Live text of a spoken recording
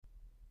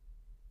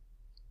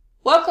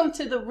Welcome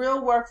to the Real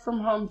Work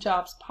From Home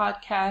Jobs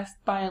podcast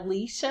by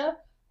Alicia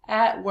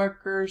at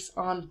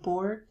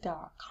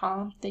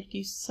workersonboard.com. Thank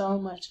you so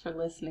much for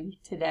listening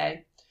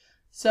today.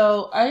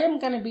 So I am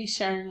going to be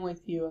sharing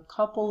with you a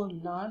couple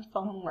of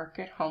non-phone work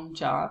at home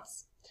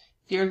jobs.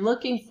 If you're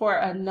looking for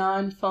a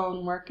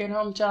non-phone work at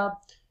home job,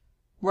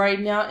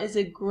 right now is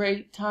a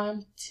great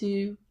time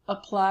to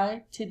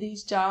apply to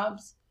these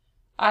jobs.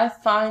 I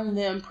find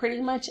them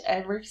pretty much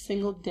every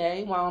single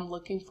day while I'm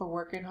looking for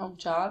work at home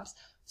jobs.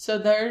 So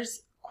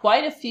there's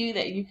quite a few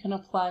that you can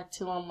apply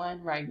to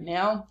online right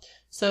now.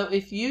 So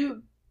if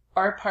you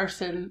are a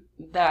person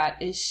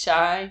that is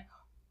shy,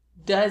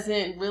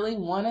 doesn't really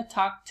want to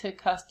talk to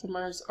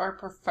customers, or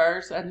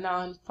prefers a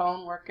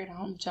non-phone work at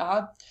home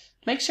job,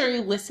 make sure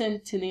you listen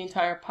to the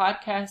entire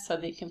podcast so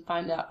that you can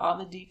find out all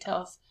the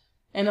details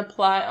and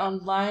apply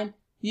online.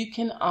 You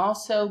can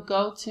also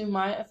go to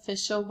my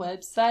official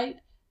website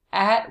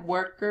at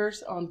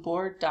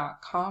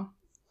workersonboard.com.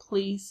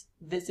 Please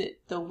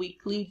visit the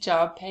weekly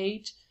job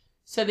page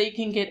so that you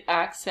can get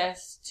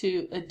access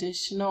to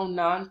additional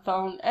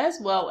non-phone as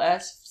well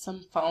as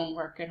some phone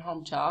work at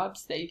home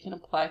jobs that you can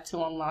apply to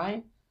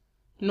online.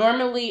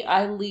 Normally,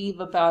 I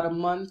leave about a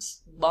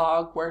month's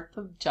log worth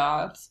of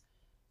jobs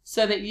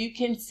so that you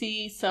can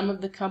see some of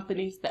the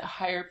companies that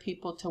hire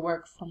people to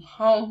work from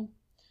home.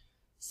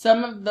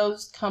 Some of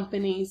those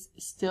companies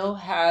still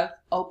have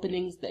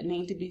openings that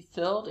need to be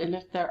filled, and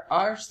if there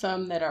are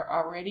some that are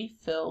already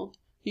filled,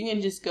 you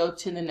can just go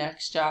to the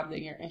next job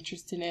that you're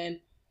interested in.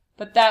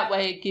 But that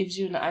way it gives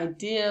you an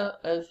idea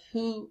of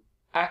who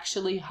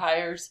actually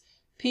hires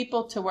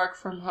people to work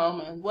from home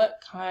and what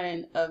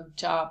kind of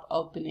job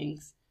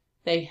openings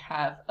they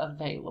have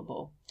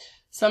available.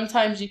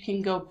 Sometimes you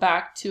can go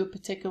back to a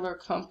particular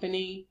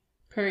company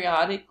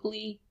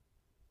periodically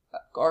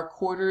or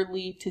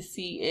quarterly to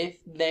see if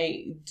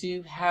they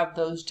do have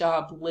those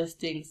job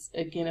listings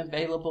again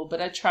available,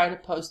 but I try to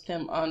post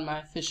them on my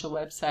official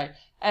website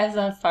as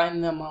I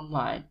find them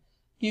online.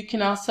 You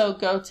can also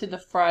go to the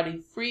Friday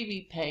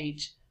freebie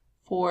page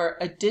for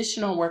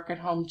additional work at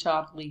home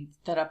job leads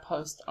that I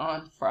post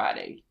on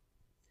Friday.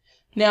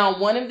 Now,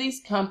 one of these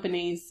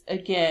companies,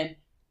 again,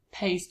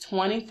 pays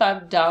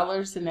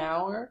 $25 an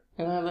hour,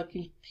 and they're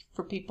looking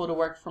for people to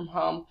work from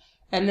home.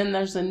 And then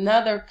there's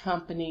another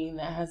company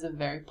that has a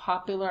very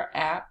popular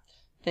app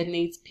that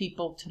needs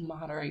people to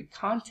moderate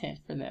content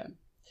for them.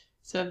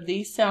 So if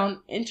these sound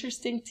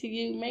interesting to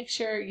you, make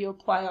sure you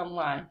apply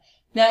online.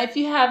 Now, if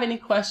you have any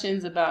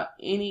questions about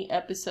any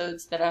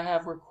episodes that I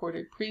have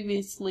recorded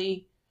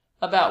previously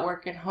about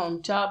work at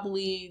home job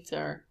leads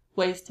or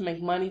ways to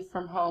make money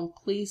from home,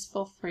 please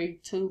feel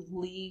free to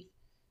leave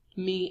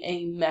me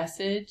a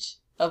message,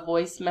 a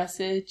voice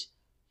message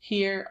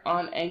here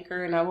on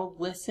Anchor, and I will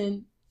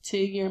listen to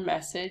your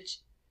message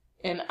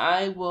and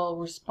I will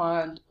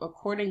respond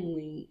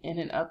accordingly in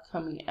an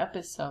upcoming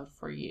episode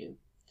for you.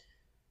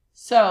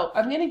 So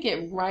I'm going to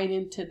get right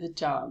into the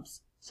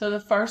jobs. So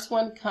the first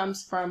one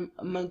comes from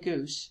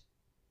Magoosh.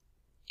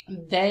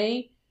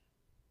 They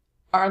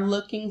are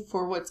looking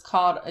for what's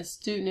called a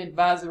student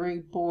advisory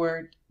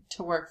board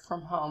to work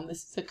from home.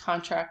 This is a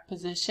contract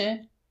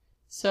position.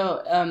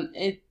 So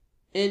it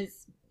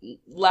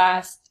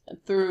lasts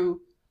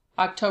through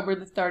October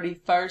the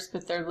 31st,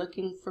 but they're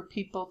looking for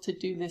people to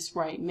do this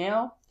right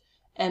now.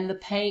 And the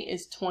pay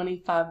is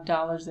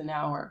 $25 an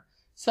hour.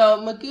 So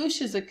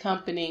Magoosh is a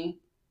company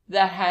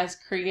that has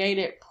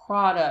created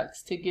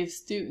products to give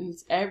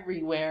students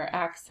everywhere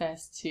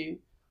access to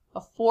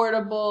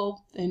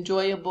affordable,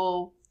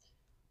 enjoyable,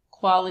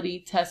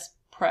 quality test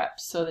prep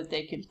so that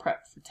they can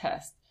prep for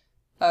tests.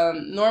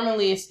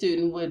 Normally a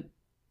student would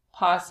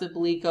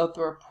possibly go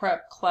through a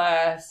prep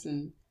class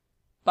and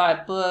buy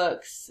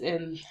books,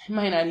 and it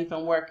might not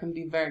even work and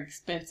be very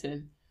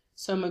expensive.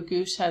 So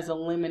Magoosh has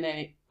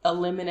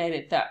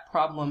eliminated that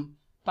problem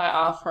by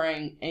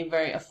offering a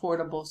very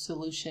affordable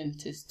solution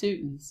to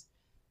students.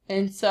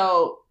 And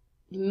so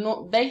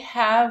they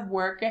have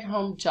work at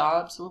home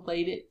jobs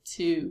related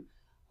to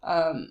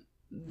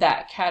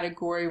that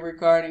category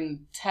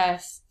regarding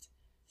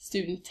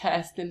student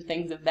tests and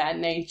things of that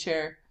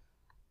nature.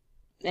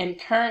 And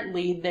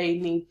currently they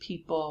need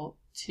people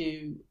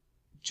to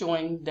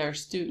join their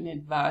student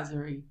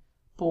advisory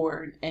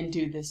board and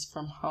do this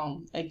from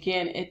home.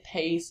 Again, it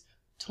pays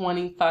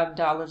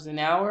 $25 an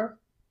hour.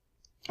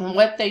 And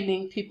what they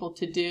need people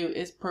to do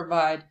is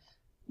provide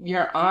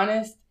your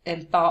honest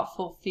and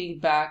thoughtful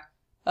feedback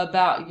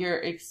about your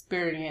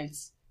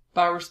experience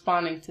by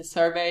responding to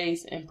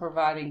surveys and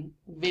providing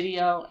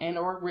video and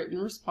or written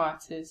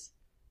responses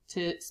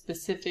to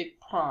specific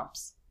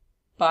prompts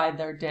by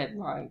their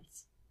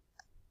deadlines.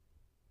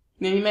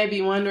 Now you may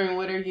be wondering,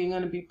 what are you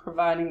going to be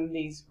providing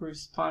these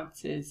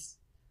responses?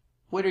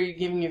 What are you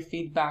giving your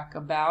feedback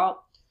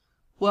about?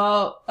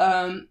 Well,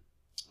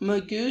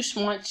 Magoosh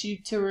wants you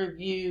to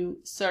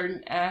review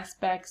certain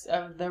aspects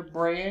of their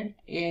brand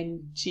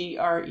and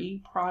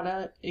GRE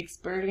product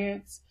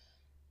experience.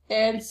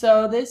 And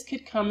so this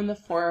could come in the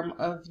form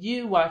of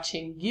you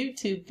watching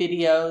YouTube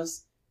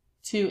videos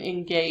to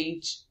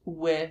engage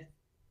with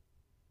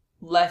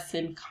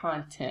lesson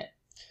content.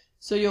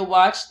 So you'll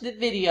watch the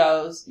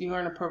videos, you're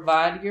going to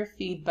provide your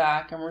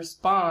feedback and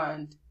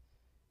respond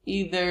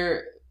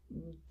either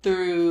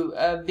through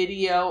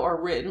video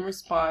or written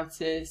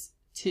responses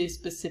to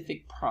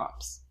specific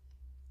prompts.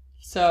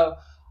 So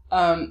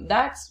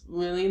that's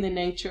really the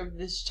nature of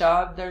this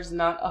job. There's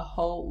not a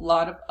whole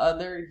lot of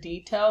other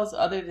details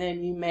other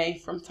than you may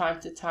from time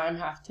to time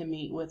have to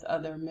meet with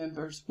other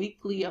members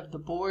weekly of the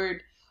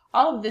board.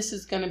 All of this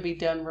is going to be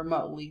done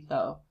remotely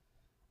though.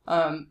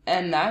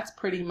 And that's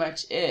pretty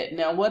much it.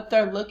 Now what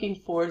they're looking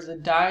for is a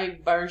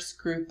diverse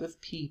group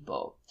of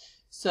people.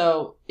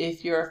 So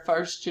if you're a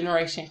first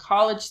generation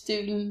college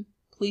student,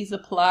 please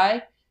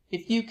apply.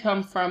 If you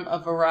come from a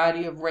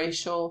variety of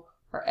racial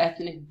or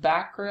ethnic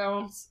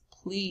backgrounds,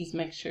 please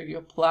make sure you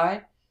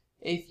apply.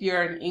 If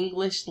you're an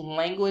English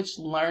language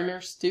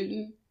learner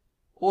student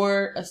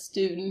or a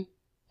student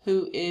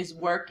who is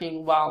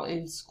working while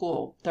in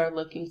school, they're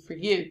looking for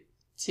you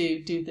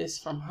to do this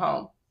from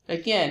home.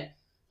 Again,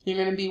 you're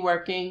going to be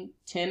working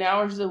 10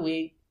 hours a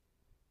week.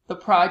 The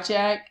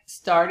project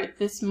started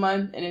this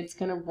month and it's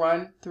going to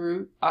run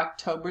through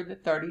October the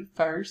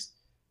 31st.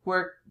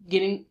 We're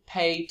getting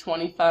paid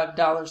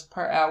 $25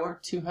 per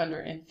hour,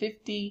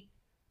 $250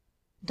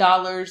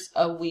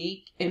 a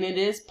week, and it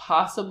is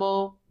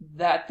possible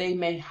that they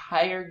may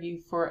hire you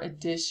for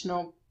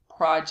additional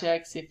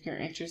projects if you're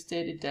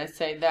interested. It does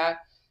say that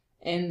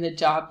in the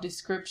job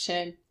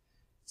description.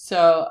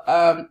 So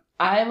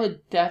I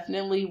would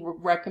definitely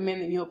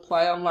recommend that you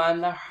apply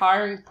online. The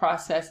hiring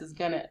process is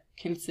going to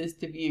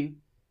consist of you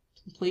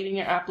completing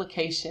your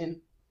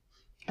application,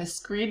 a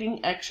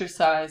screening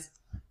exercise,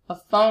 a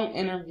phone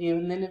interview,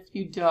 and then if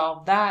you do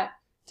all that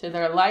to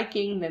their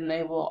liking, then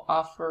they will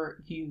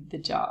offer you the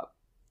job.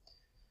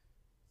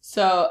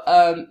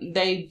 So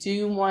they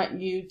do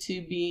want you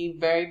to be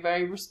very,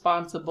 very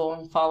responsible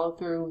and follow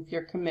through with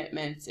your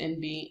commitments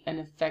and be an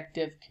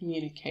effective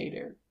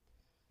communicator.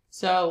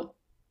 So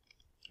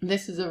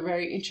this is a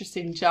very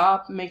interesting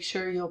job. Make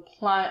sure you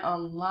apply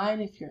online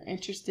if you're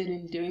interested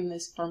in doing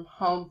this from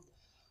home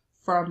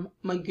from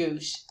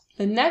Magoosh.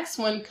 The next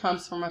one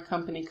comes from a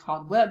company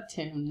called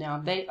Webtoon. Now,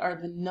 they are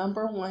the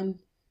 #1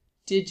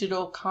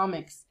 digital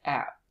comics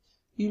app.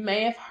 You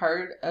may have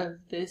heard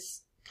of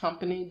this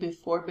company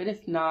before, but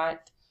if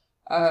not,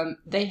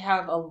 they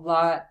have a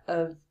lot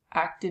of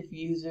active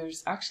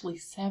users, actually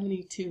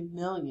 72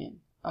 million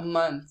a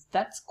month.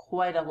 That's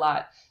quite a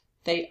lot.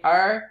 They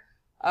are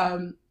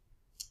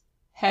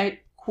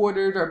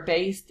headquartered or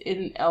based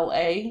in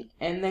LA,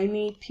 and they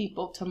need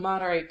people to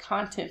moderate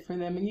content for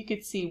them, and you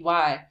can see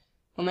why.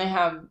 When they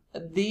have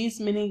these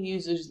many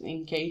users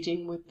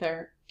engaging with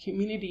their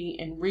community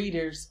and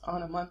readers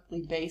on a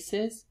monthly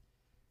basis,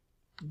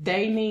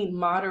 they need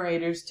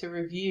moderators to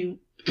review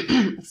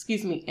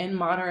and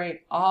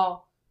moderate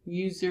all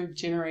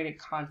user-generated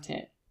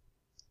content.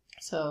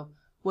 So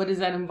what does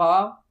that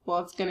involve? Well,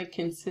 it's going to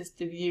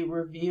consist of you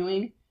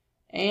reviewing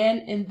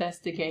and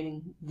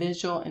investigating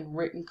visual and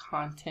written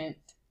content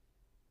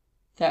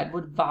that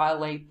would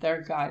violate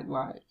their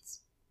guidelines.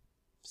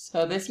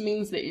 So this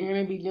means that you're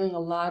going to be doing a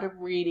lot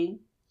of reading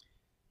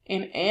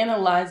and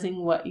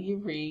analyzing what you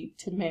read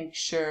to make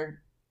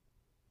sure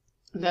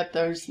that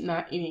there's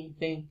not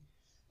anything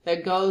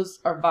that goes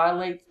or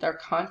violates their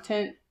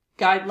content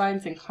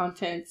guidelines and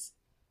contents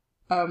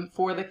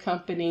for the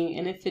company.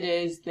 And if it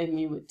is, then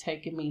you would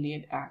take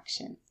immediate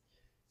action.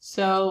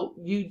 So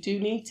you do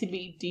need to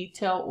be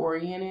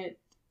detail-oriented,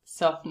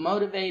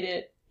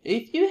 self-motivated.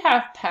 If you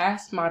have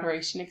past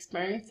moderation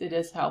experience, it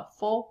is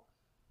helpful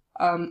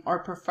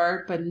or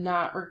preferred, but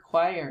not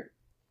required.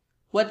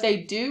 What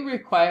they do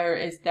require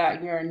is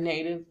that you're a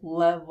native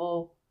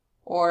level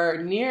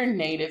or near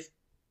native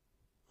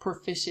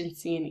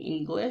proficiency in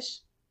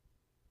English,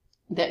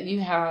 that you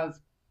have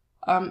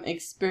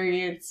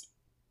experience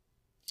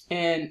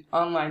in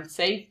online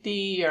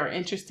safety or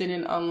interested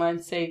in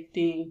online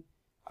safety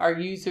or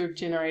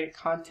user-generated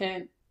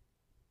content.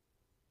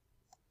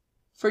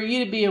 For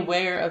you to be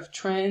aware of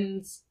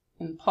trends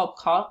in pop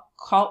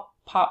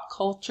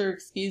culture,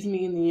 in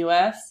the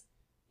U.S.,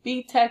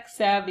 be tech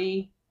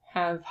savvy,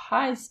 have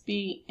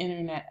high-speed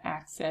internet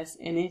access,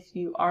 and if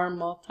you are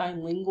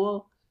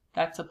multilingual,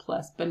 that's a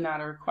plus, but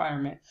not a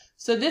requirement.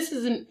 So this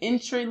is an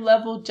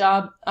entry-level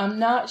job. I'm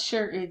not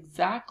sure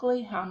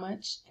exactly how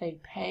much they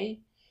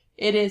pay.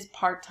 It is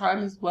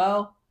part-time as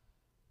well,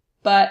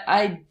 but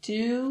I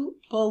do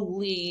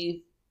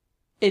believe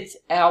it's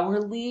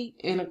hourly,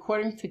 and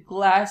according to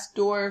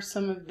Glassdoor,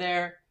 some of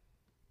their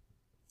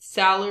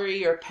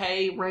salary or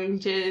pay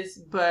ranges,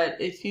 but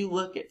if you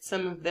look at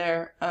some of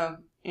their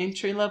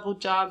entry-level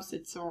jobs,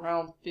 it's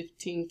around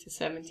 $15 to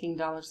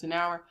 $17 an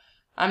hour.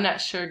 I'm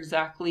not sure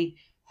exactly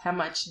how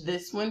much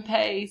this one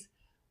pays,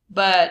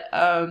 but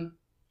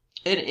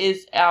it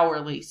is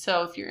hourly.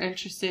 So if you're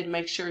interested,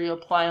 make sure you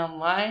apply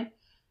online.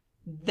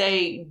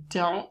 They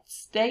don't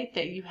state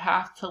that you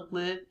have to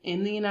live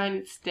in the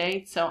United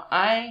States, so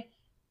I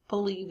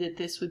believe that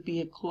this would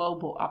be a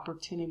global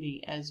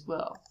opportunity as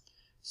well.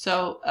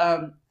 So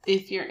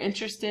if you're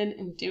interested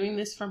in doing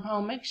this from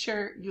home, make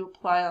sure you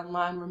apply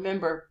online.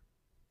 Remember,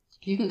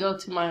 You can go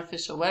to my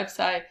official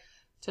website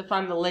to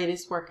find the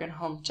latest work and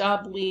home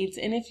job leads.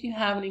 And if you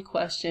have any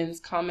questions,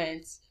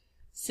 comments,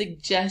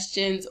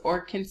 suggestions,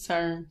 or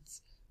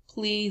concerns,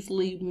 please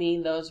leave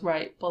me those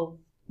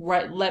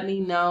let me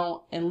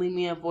know and leave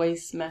me a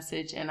voice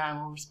message and I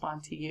will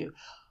respond to you.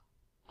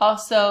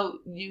 Also,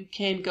 you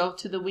can go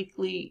to the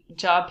weekly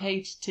job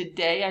page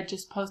today. I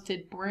just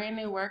posted brand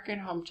new work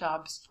and home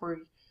jobs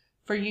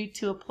for you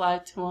to apply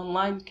to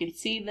online. You can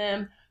see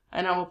them,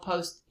 and I will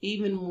post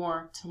even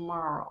more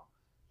tomorrow.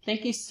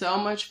 Thank you so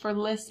much for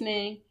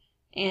listening,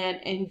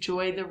 and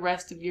enjoy the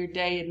rest of your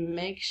day, and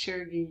make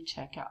sure you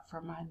check out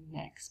for my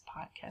next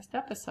podcast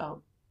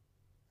episode.